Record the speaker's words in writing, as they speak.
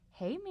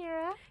Hey,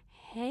 Mira.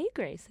 Hey,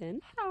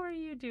 Grayson. How are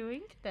you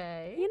doing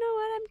today? You know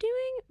what? I'm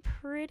doing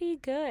pretty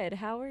good.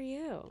 How are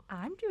you?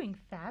 I'm doing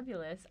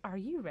fabulous. Are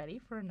you ready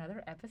for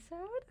another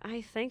episode? I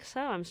think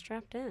so. I'm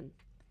strapped in.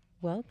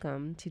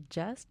 Welcome to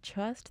Just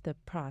Trust the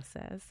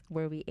Process,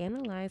 where we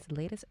analyze the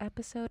latest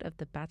episode of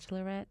The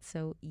Bachelorette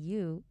so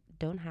you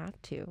don't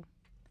have to.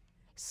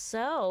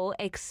 So,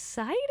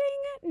 exciting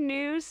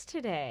news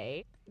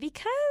today.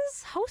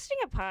 Because hosting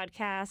a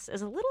podcast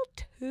is a little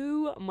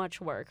too much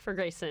work for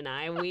Grayson and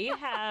I, we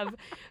have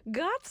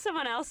got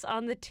someone else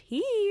on the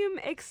team.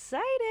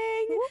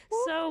 Exciting. Whoop,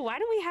 whoop. So, why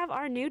don't we have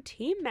our new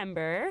team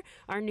member,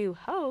 our new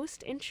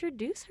host,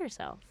 introduce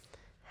herself?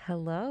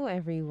 Hello,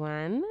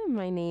 everyone.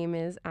 My name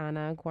is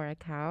Ana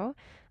Guaracao,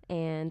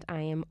 and I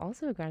am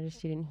also a graduate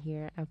student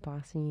here at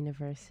Boston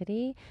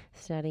University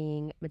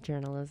studying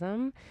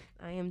journalism.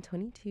 I am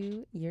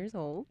 22 years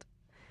old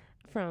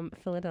from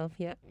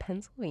Philadelphia,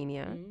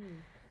 Pennsylvania.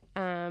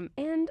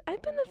 And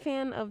I've been a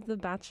fan of The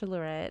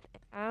Bachelorette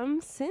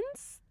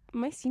since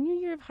my senior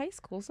year of high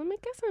school, so I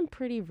guess I'm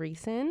pretty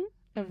recent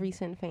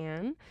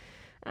fan.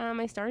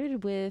 I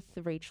started with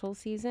Rachel's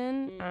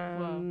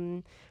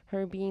season,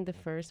 her being the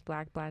first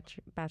Black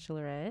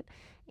Bachelorette,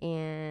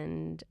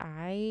 and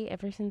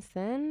ever since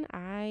then,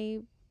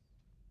 I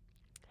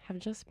have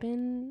just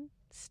been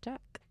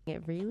stuck.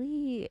 It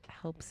really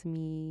helps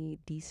me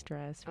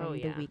de-stress from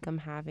the week I'm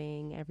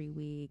having every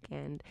week,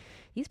 and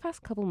these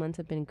past couple months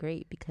have been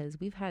great because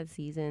we've had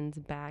seasons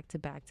back to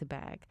back to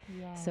back.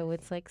 Yes. So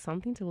it's like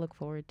something to look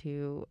forward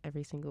to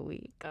every single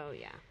week. Oh,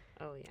 yeah.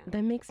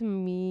 That makes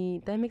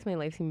my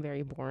life seem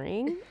very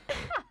boring.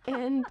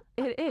 And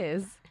it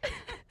is.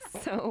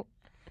 So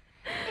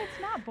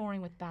It's not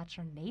boring with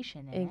Bachelor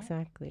Nation in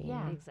exactly. it.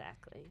 Yeah.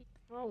 Exactly.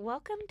 Well,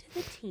 welcome to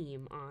the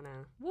team,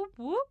 Anna. Whoop,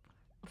 whoop.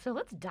 So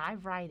let's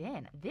dive right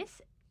in. This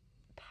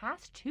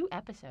past 2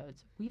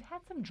 episodes, we've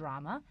had some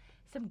drama,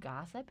 some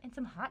gossip, and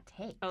some hot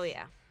takes. Oh,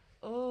 yeah.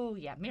 Oh,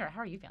 yeah. Mira,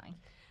 how are you feeling?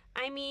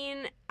 I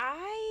mean,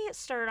 I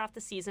started off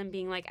the season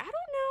being like, I don't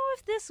know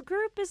if this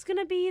group is going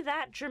to be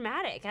that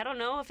dramatic. I don't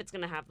know if it's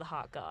going to have the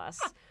hot goss.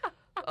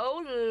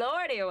 Oh,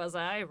 Lordy, was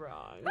I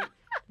wrong.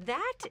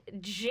 That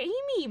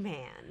Jamie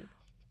man.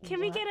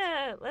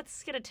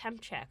 Let's get a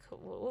temp check.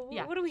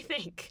 Yeah. What do we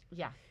think?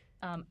 Yeah.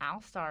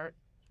 I'll start.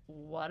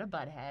 What a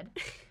butthead.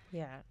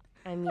 Yeah.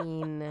 I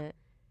mean,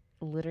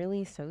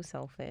 literally so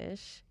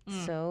selfish,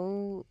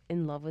 so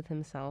in love with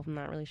himself. I'm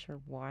not really sure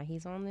why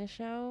he's on this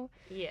show.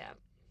 Yeah.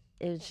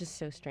 It was just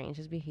so strange.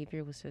 His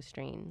behavior was so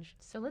strange.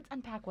 So let's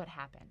unpack what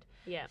happened.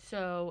 Yeah.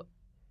 So,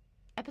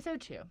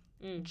 episode 2,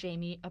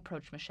 Jamie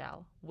approached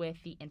Michelle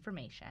with the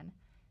information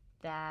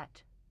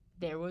that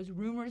there was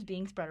rumors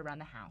being spread around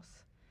the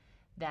house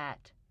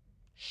that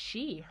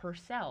she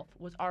herself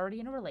was already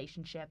in a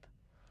relationship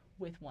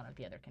with one of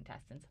the other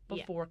contestants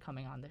before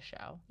coming on the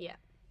show. Yeah.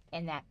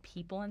 And that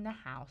people in the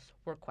house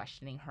were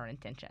questioning her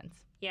intentions.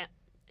 Yeah,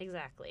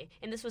 exactly.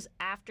 And this was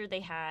after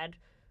they had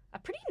a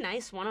pretty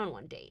nice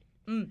one-on-one date.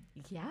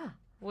 Yeah.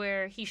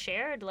 Where he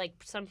shared like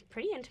some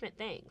pretty intimate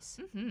things.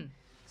 Mm-hmm.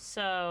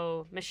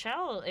 So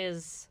Michelle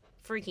is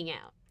freaking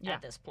out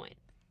at this point.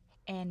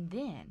 And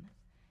then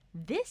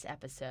this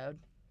episode,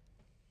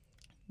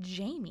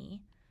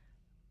 Jamie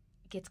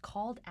gets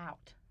called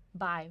out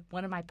by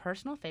one of my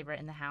personal favorite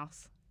in the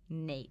house,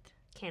 Nate.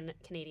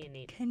 Canadian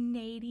Nate.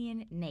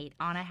 Canadian Nate.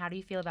 Anna, how do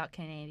you feel about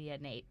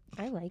Canadian Nate?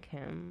 I like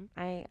him.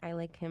 I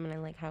like him, and I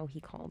like how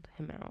he called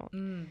him out.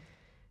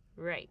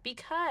 Right,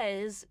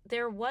 because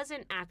there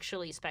wasn't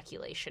actually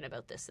speculation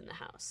about this in the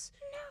house.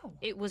 No.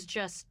 It was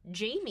just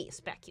Jamie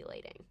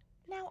speculating.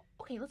 Now,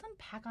 okay, let's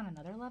unpack on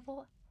another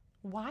level.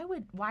 Why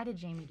did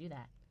Jamie do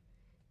that?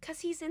 Because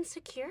he's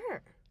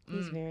insecure.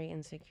 He's very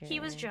insecure. He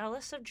was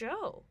jealous of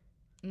Joe.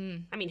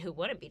 I mean, who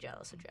wouldn't be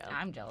jealous of Joe?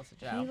 I'm jealous of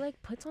Joe. He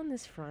like puts on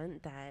this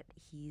front that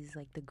he's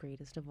like the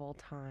greatest of all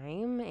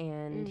time,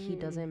 and he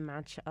doesn't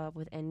match up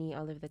with any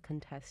other of the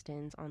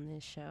contestants on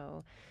this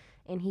show.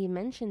 And he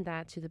mentioned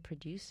that to the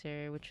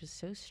producer, which was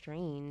so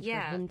strange for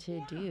him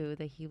to do.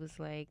 That he was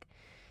like,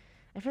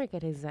 I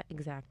forget his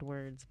exact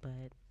words,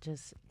 but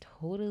just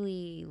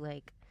totally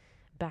like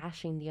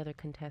bashing the other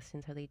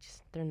contestants, how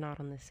they're not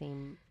on the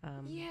same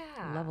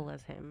level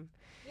as him.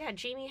 Yeah,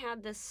 Jamie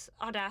had this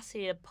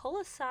audacity to pull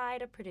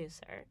aside a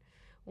producer.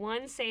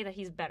 1, say that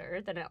he's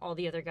better than all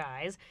the other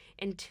guys,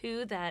 and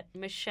 2, that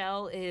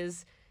Michelle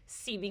is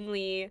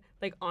seemingly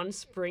like on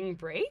spring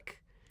break.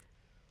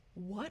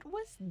 What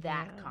was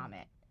that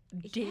comment?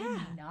 Did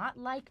not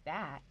like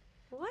that.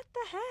 What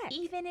the heck?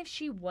 Even if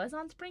she was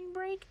on spring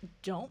break,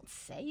 don't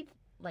say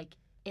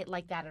it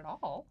like that at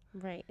all.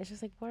 Right. It's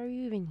just like, why are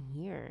you even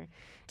here?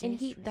 And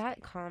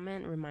that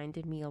comment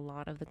reminded me a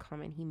lot of the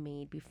comment he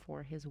made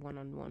before his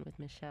one-on-one with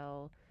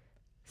Michelle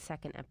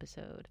second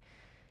episode.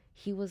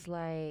 He was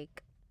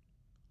like,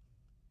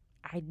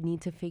 I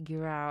need to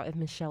figure out if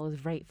Michelle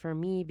is right for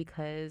me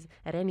because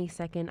at any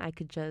second I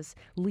could just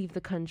leave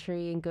the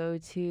country and go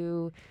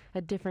to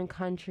a different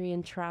country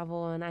and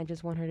travel, and I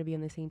just want her to be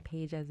on the same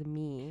page as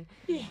me.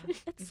 Yeah.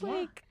 It's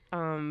like,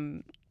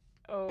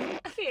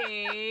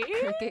 Okay.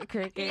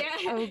 Cricket.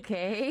 Yeah.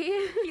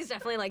 Okay. He's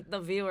definitely like, the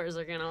viewers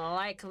are gonna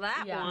like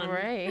that Yeah. one.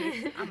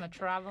 Right. I'm a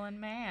traveling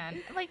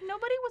man. Like,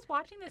 nobody was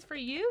watching this for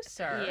you,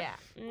 sir. Yeah.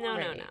 No,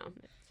 Right. no.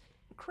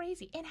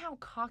 Crazy. And how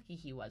cocky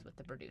he was with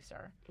the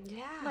producer.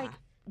 Yeah. Like,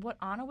 what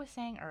Anna was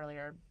saying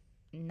earlier,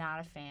 not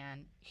a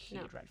fan,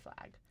 huge No. red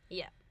flag.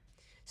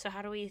 So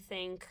how do we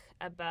think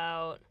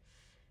about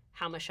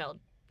how Michelle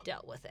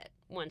dealt with it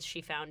once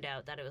she found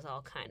out that it was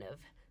all kind of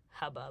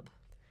hubbub?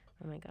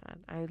 Oh my God.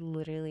 I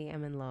literally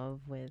am in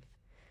love with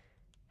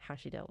how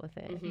she dealt with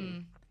it.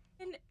 Mhm.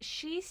 And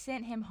she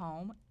sent him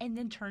home and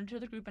then turned to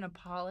the group and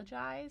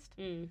apologized.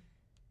 Mm.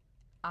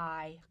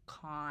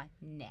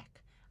 Iconic.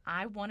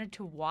 I wanted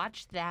to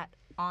watch that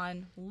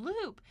on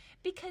loop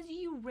because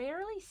you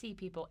rarely see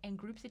people in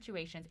group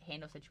situations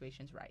handle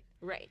situations right.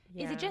 Right.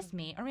 Is Yeah. it just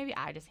me, or maybe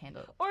I just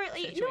handle Or like,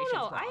 situations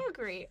no, wrong? I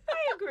agree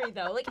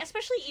though. Like,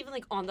 especially even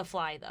like on the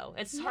fly though,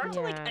 it's hard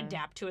to like Yeah.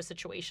 adapt to a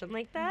situation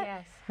like that.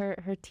 Yes.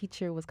 Her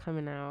teacher was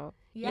coming out.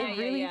 Yeah. It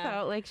really yeah.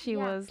 felt like she Yeah.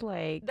 was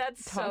like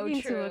That's so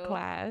talking to a true.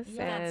 class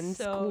Yeah, that's and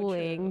so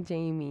schooling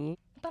Jamie.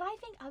 But I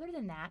think other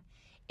than that,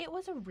 it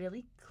was a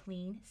really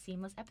clean,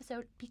 seamless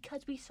episode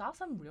because we saw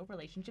some real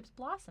relationships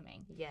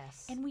blossoming.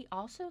 Yes. And we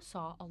also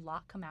saw a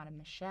lot come out of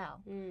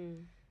Michelle.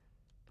 Mm.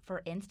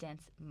 For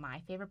instance, my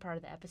favorite part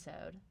of the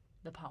episode,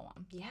 the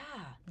poem. Yeah.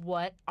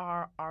 What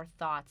are our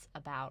thoughts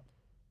about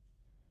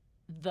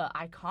the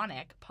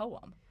iconic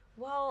poem?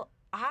 Well,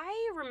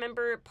 I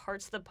remember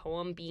parts of the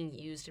poem being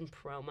used in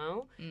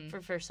promo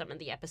for some of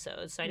the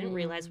episodes, so I didn't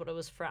realize what it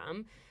was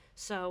from.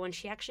 So when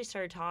she actually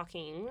started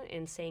talking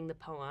and saying the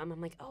poem,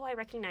 I'm like, oh, I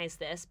recognize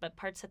this. But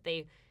parts that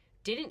they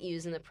didn't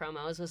use in the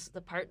promos was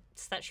the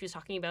parts that she was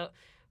talking about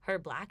her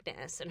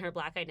blackness and her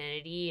black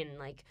identity and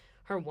like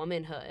her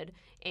womanhood.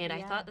 And I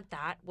Yeah. thought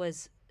that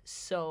was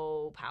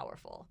so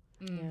powerful.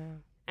 Yeah.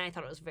 And I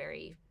thought it was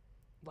very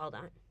well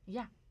done.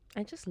 Yeah.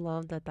 I just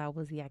love that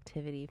was the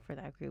activity for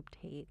that group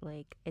date.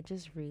 Like, it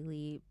just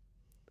really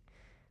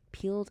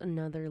peeled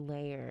another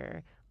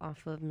layer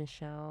off of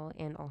Michelle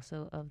and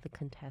also of the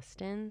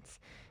contestants.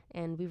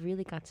 And we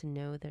really got to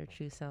know their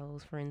true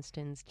selves. For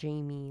instance,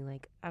 Jamie,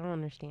 like, I don't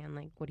understand,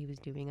 like, what he was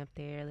doing up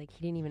there. Like, he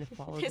didn't even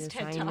follow His the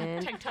TED Talk,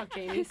 assignment. TED Talk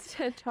Jamie. His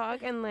TED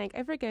Talk. And, like,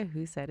 I forget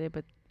who said it,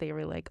 but they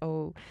were like,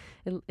 oh,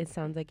 it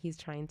sounds like he's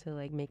trying to,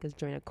 like, make us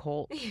join a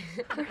cult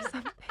or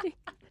something.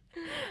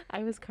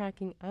 I was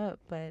cracking up,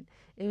 but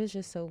it was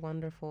just so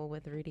wonderful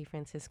with Rudy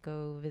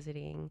Francisco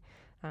visiting,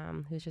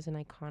 who's just an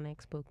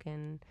iconic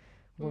spoken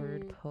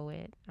word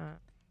poet.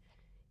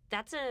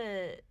 That's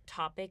a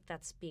topic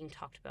that's being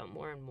talked about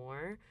more and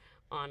more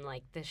on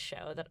like this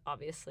show that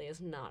obviously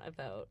is not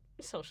about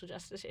social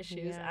justice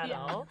issues Yeah. at Yeah.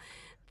 all,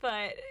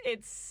 but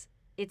it's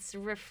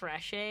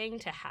refreshing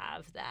to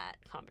have that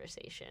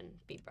conversation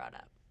be brought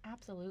up.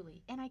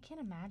 Absolutely. And I can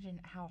imagine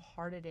how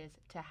hard it is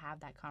to have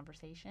that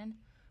conversation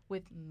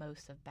with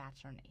most of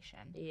Bachelor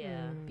Nation.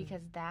 Yeah.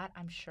 Because that,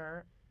 I'm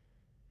sure,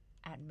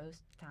 at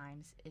most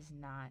times is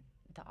not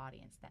the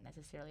audience that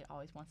necessarily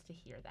always wants to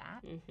hear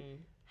that. Mm-hmm.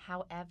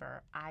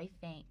 However, I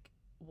think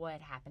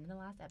what happened in the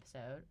last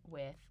episode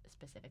with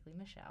specifically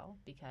Michelle,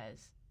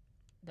 because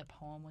the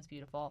poem was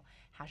beautiful,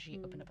 how she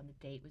opened up on the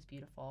date was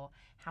beautiful,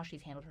 how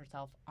she's handled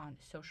herself on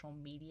social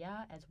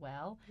media as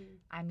well.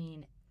 I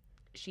mean,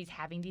 she's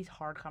having these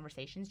hard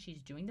conversations.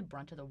 She's doing the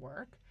brunt of the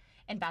work.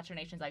 And Bachelor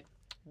Nation's like,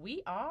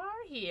 we are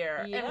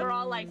here. Yep. And we're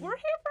all like, we're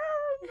here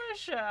for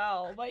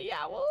Michelle. But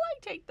yeah, we'll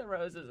like take the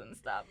roses and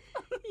stuff.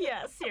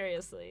 Yeah,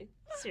 seriously.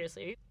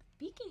 Seriously.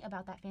 Speaking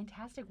about that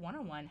fantastic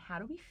one-on-one, how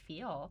do we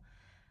feel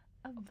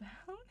about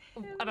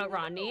him? About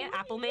Rodney, Oh,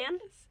 Appleman?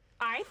 yes.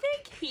 I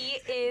think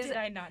he is Did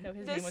I not know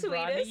his the name was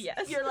sweetest. Rodney?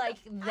 Yes. You're like,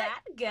 that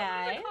I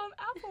guy. wanted to call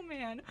him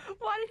Appleman.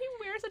 Why did he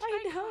wear such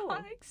I an know.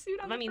 iconic suit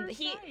on I the mean, first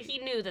he night? he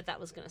knew that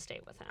was going to stay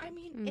with him. I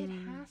mean, it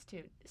has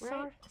to.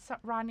 Right.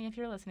 Rodney, if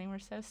you're listening, we're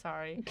so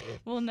sorry.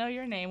 We'll know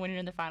your name when you're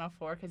in the final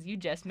four because you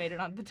just made it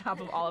on the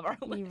top of all of our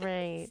lists.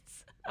 Right.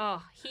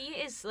 Oh,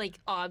 he is like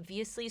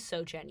obviously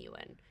so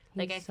genuine.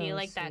 Like I He's feel so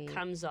like that sweet.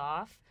 comes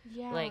off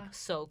Yeah. like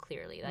so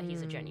clearly that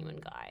he's a genuine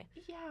guy,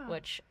 yeah.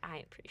 which I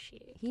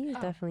appreciate. He is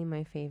definitely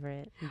my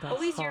favorite. Oh,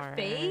 he's your far.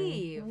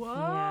 fave.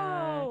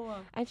 Whoa.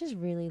 I just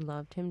really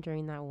loved him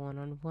during that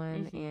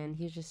one-on-one, Mhm. and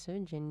he was just so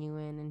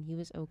genuine, and he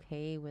was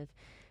okay with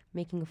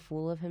making a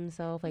fool of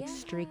himself, like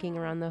streaking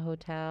Yeah. around the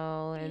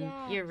hotel, and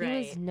Yeah. You're he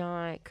right. was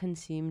not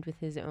consumed with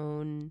his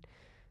own,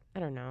 I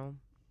don't know,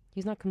 he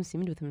was not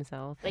consumed with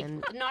himself. Like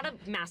and not a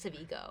massive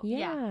ego.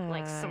 yeah.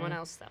 Like someone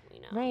else that we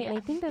know. Right, and Yeah.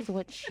 I think that's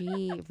what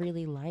she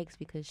really likes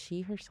because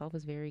she herself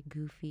is very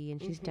goofy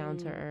and she's down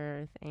to Mhm.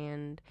 earth,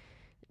 and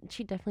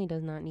she definitely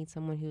does not need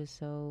someone who is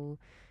so,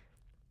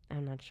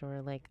 I'm not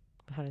sure like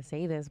how to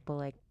say this, but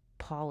like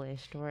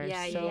polished or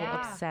Yeah, so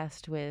yeah.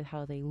 obsessed with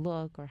how they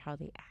look or how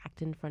they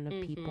act in front of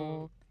Mhm.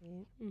 people.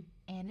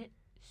 And it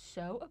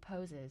so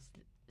opposes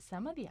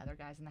some of the other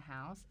guys in the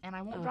house. And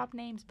I won't Oh. drop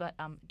names, but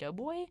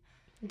Doughboy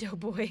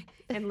Doughboy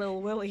and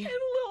Lil Willie. and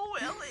Lil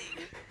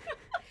Willie.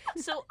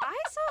 So I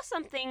saw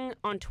something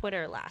on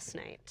Twitter last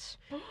night.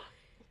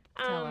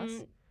 Tell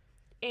us.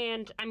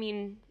 And I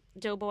mean,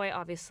 Doughboy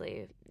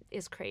obviously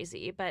is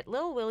crazy, but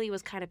Lil Willie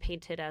was kind of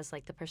painted as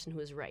like the person who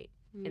was right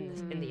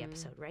in the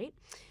episode, right?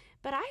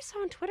 But I saw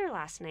on Twitter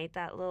last night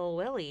that Lil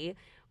Willie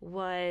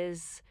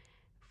was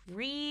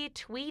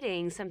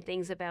retweeting some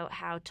things about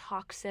how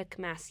toxic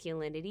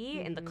masculinity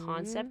and the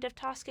concept of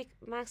toxic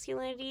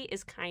masculinity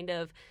is kind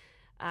of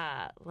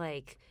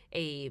like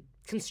a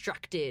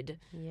constructed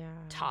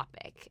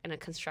topic and a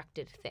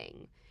constructed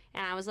thing.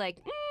 And I was like,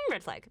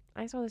 red flag.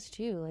 I saw this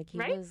too. Like, he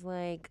Right? was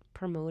like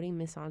promoting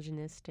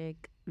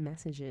misogynistic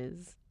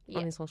messages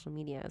on his social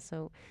media.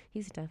 So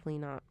he's definitely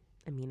not,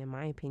 I mean, in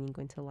my opinion,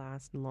 going to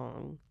last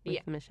long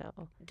with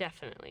Michelle.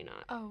 Definitely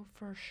not. Oh,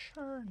 for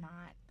sure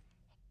not.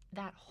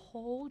 That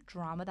whole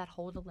drama, that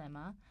whole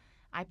dilemma,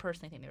 I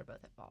personally think they were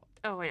both at fault.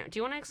 Oh, I know. Do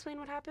you want to explain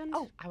what happened?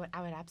 Oh, I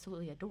would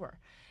absolutely adore.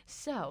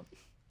 So,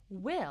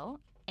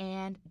 Will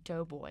and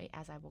Doughboy,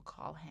 as I will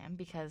call him,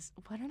 because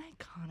what an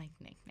iconic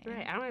nickname.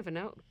 Right. I don't even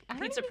know. I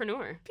don't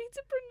Pizzapreneur.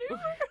 Pizzapreneur.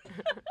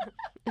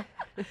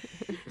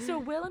 So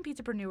Will and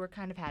Pizzapreneur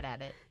kind of had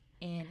at it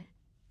in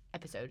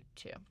episode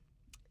 2.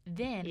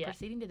 Then,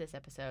 proceeding to this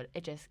episode,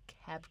 it just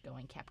kept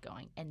going.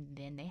 And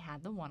then they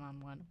had the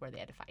one-on-one where they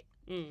had to fight.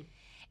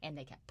 And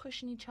they kept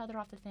pushing each other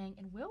off the thing.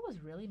 And Will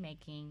was really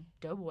making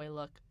Doughboy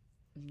look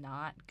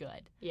not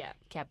good. Yeah.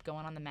 Kept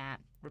going on the mat,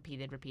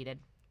 repeated.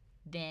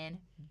 Then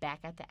back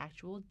at the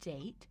actual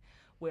date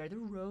where the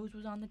rose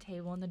was on the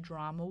table and the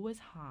drama was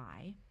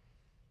high,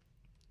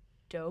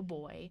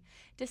 Doughboy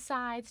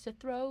decides to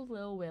throw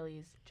Lil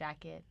Willie's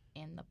jacket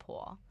in the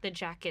pool. The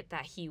jacket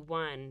that he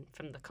won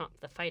from the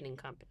fighting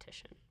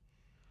competition.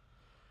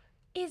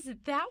 Is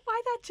that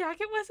why that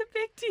jacket was a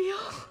big deal?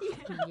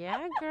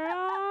 Yeah,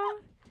 girl.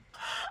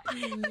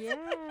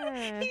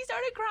 Yeah. He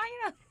started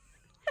crying.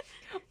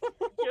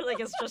 You're like,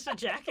 it's just a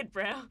jacket,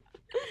 bro.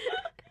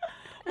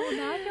 Well,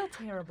 now I feel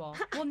terrible.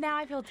 Oh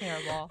my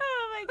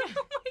god.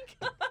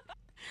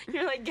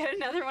 You're like, get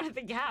another one at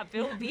the Gap.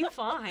 It'll be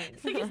fine.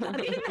 It's like, it's not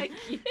even that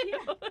cute.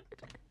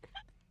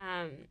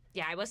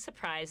 Yeah, I was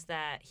surprised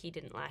that he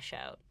didn't lash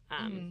out.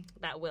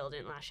 That Will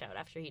didn't lash out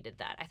after he did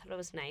that. I thought it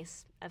was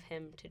nice of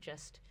him to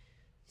just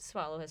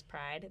swallow his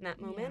pride in that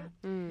moment.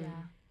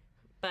 Yeah.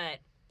 But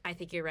I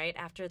think you're right.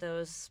 After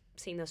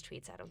seeing those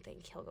tweets, I don't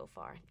think he'll go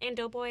far. And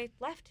Doughboy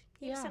left.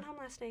 He was sent home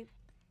last night.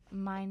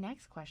 My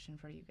next question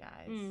for you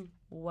guys.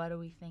 What do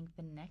we think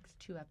the next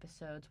 2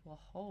 episodes will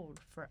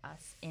hold for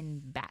us in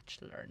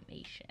Bachelor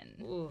Nation?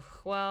 Ooh,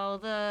 well,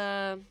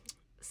 the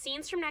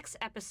scenes from next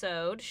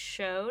episode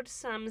showed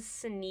some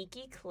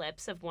sneaky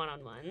clips of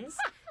one-on-ones.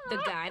 The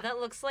guy that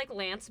looks like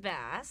Lance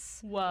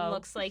Bass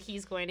looks like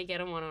he's going to get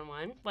a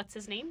one-on-one. What's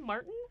his name?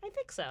 Martin? I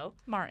think so.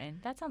 Martin.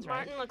 That sounds right.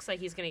 Martin looks like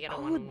he's going to get a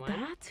Oh, one-on-one.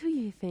 that's who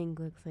you think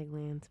looks like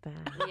Lance Bass.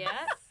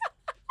 Yes.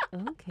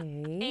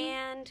 Okay.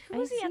 And who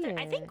was the see other?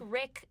 I it. think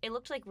Rick. It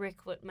looked like Rick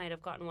might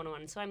have gotten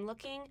one-on-one. So I'm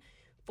looking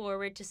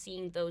forward to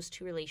seeing those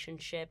 2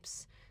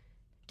 relationships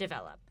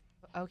develop.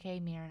 Okay,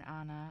 Mira and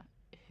Anna,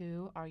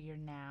 who are your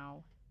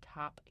now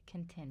top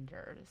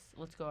contenders?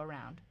 Let's go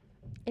around.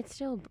 It's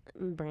still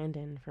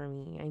Brandon for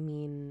me. I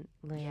mean,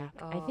 like, I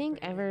Oh, think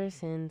Brandon. ever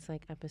since,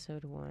 like,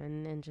 episode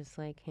 1 and just,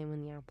 like, him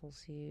in the apple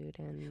suit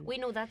and... Wait,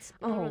 no, that's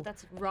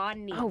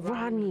Rodney. Oh,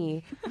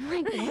 Rodney. I'm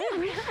like,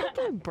 where did I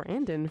get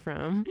Brandon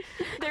from?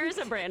 There is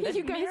a Brandon.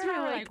 You guys Mira were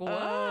were like, like,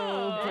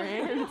 oh, whoa.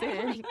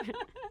 Brandon.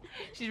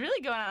 She's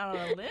really going out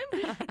on a limb.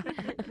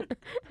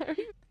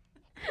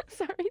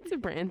 Sorry to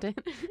Brandon.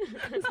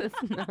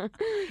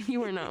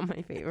 You were not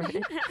my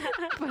favorite.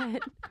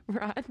 But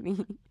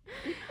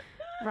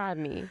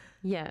Rodney,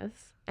 yes.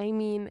 I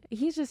mean,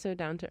 he's just so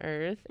down to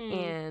earth,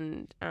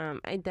 and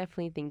I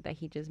definitely think that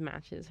he just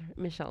matches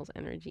Michelle's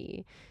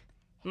energy.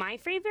 My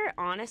favorite,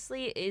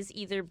 honestly, is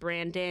either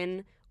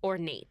Brandon or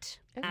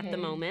Nate at the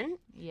Okay. moment.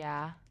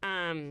 Yeah.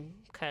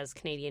 Because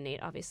Canadian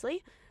Nate,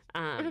 obviously.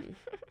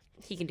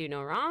 He can do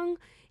no wrong.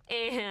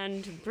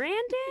 And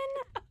Brandon,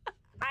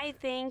 I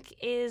think,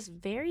 is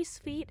very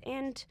sweet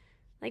and,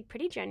 like,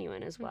 pretty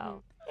genuine as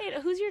well. Hey,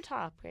 who's your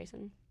top,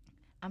 Grayson?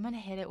 I'm going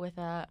to hit it with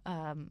a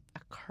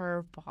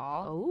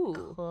curveball.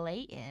 Oh.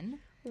 Clayton.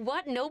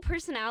 What? No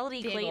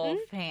personality, Big Clayton? old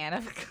fan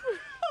of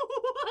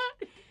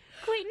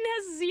Clayton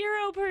has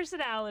 0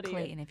 personality.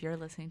 Clayton, if you're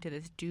listening to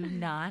this, do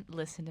not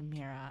listen to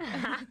Mira.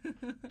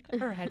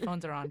 Her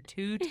headphones are on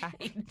too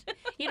tight.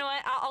 You know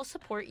what? I'll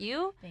support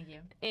you Thank you.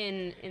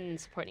 in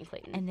supporting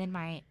Clayton. And then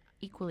my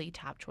equally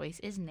top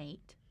choice is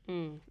Nate.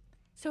 Mm.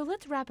 So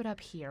let's wrap it up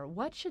here.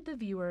 What should the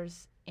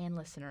viewers and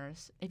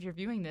listeners, if you're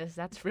viewing this,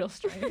 that's real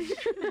strange.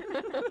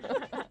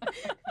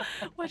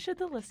 What should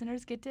the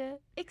listeners get to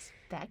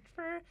expect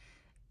for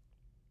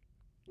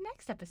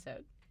next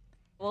episode?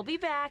 We'll be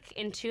back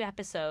in 2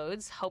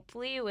 episodes,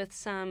 hopefully with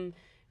some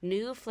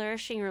new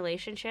flourishing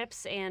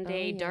relationships and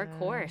a dark yeah.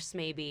 horse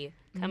maybe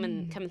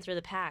coming through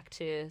the pack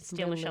to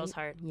steal Michelle's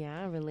heart.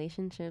 Yeah,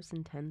 relationships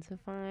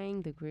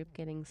intensifying, the group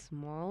getting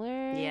smaller.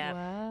 Yeah.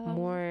 Wow.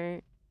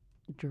 More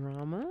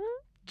drama.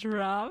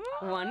 drama.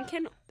 One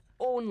can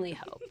only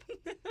hope.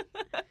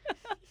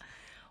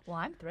 Well,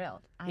 I'm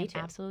thrilled. Me I'm too.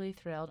 absolutely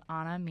thrilled.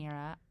 Anna,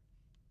 Mira,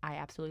 I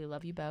absolutely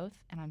love you both,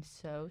 and I'm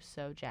so,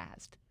 so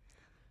jazzed.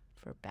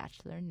 for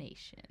Bachelor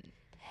Nation.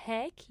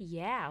 Heck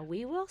yeah.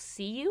 We will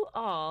see you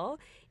all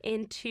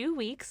in 2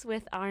 weeks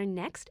with our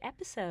next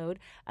episode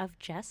of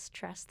Just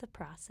Trust the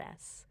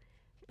Process.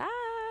 Bye.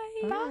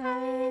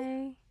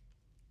 Bye.